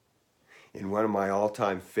In one of my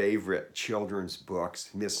all-time favorite children's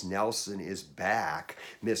books, Miss Nelson is Back.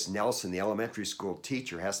 Miss Nelson, the elementary school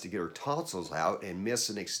teacher, has to get her tonsils out and miss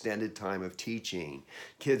an extended time of teaching.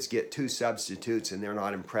 Kids get 2 substitutes and they're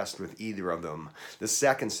not impressed with either of them. The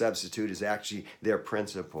second substitute is actually their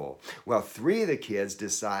principal. Well, 3 of the kids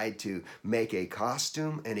decide to make a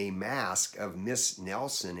costume and a mask of Miss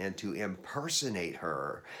Nelson and to impersonate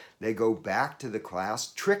her. They go back to the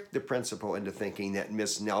class, trick the principal into thinking that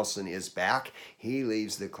Miss Nelson is back. He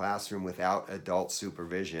leaves the classroom without adult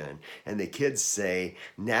supervision. And the kids say,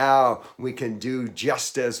 now we can do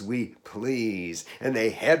just as we please. And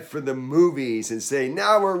they head for the movies and say,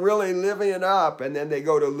 now we're really living it up. And then they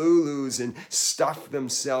go to Lulu's and stuff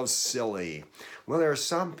themselves silly. Well, there are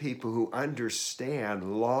some people who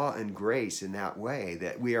understand law and grace in that way,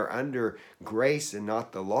 that we are under grace and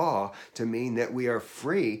not the law, to mean that we are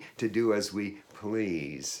free to do as we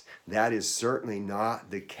please. That is certainly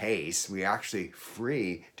not the case. We are actually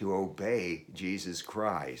free to obey Jesus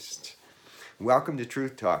Christ. Welcome to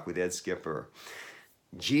Truth Talk with Ed Skipper.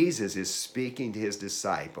 Jesus is speaking to his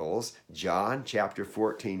disciples, John chapter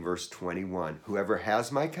 14, verse 21. Whoever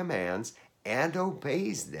has my commands and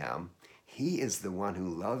obeys them, he is the one who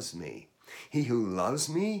loves me. He who loves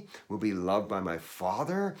me will be loved by my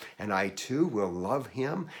Father, and I too will love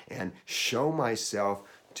him and show myself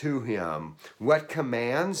to him. What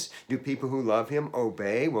commands do people who love him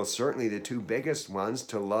obey? Well, certainly the 2 biggest ones,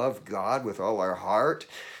 to love God with all our heart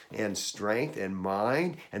and strength and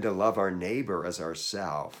mind, and to love our neighbor as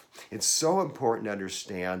ourselves. It's so important to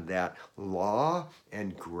understand that law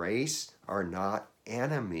and grace are not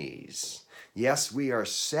enemies. Yes, we are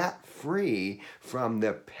set free from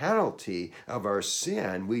the penalty of our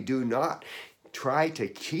sin. We do not try to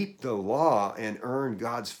keep the law and earn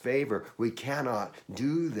God's favor. We cannot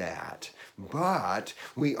do that. But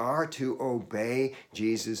we are to obey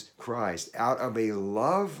Jesus Christ. Out of a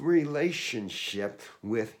love relationship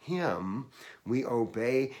with him, we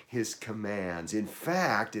obey his commands. In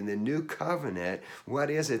fact, in the new covenant, what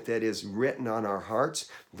is it that is written on our hearts?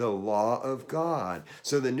 The law of God.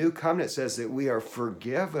 So the new covenant says that we are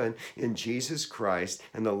forgiven in Jesus Christ,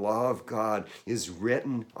 and the law of God is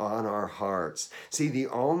written on our hearts. See, the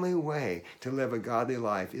only way to live a godly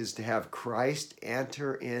life is to have Christ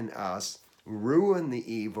enter in us, ruin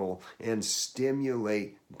the evil, and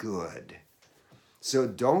stimulate good. So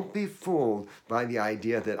don't be fooled by the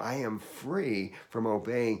idea that I am free from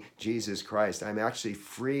obeying Jesus Christ. I'm actually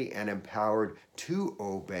free and empowered to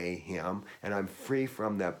obey him, and I'm free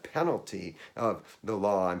from the penalty of the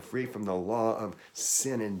law. I'm free from the law of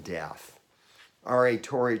sin and death. R.A.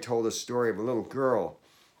 Torrey told a story of a little girl.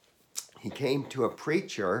 He came to a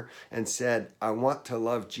preacher and said, I want to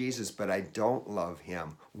love Jesus, but I don't love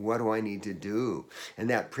him. What do I need to do? And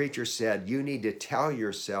that preacher said, you need to tell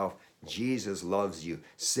yourself Jesus loves you.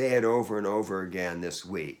 Say it over and over again this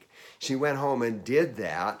week. She went home and did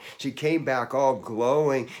that. She came back all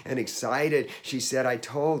glowing and excited. She said, I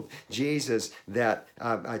told Jesus that,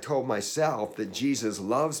 I told myself that Jesus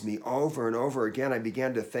loves me over and over again. I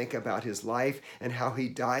began to think about his life and how he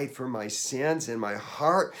died for my sins, and my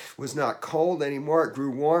heart was not cold anymore. It grew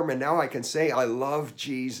warm, and now I can say, I love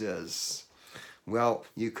Jesus. Well,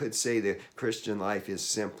 you could say the Christian life is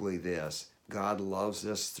simply this. God loves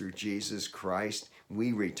us through Jesus Christ.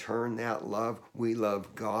 We return that love. We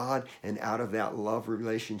love God. And out of that love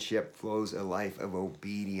relationship flows a life of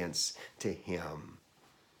obedience to him.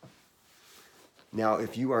 Now,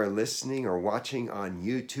 if you are listening or watching on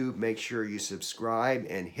YouTube, make sure you subscribe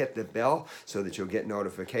and hit the bell so that you'll get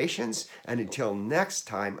notifications. And until next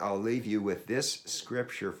time, I'll leave you with this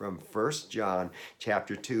scripture from 1 John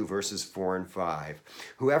chapter 2, verses 4 and 5.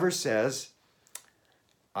 Whoever says,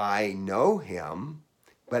 I know him,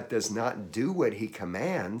 but does not do what he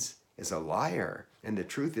commands, is a liar, and the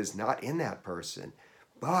truth is not in that person.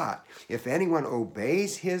 But if anyone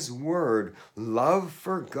obeys his word, love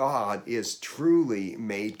for God is truly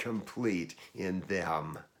made complete in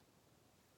them.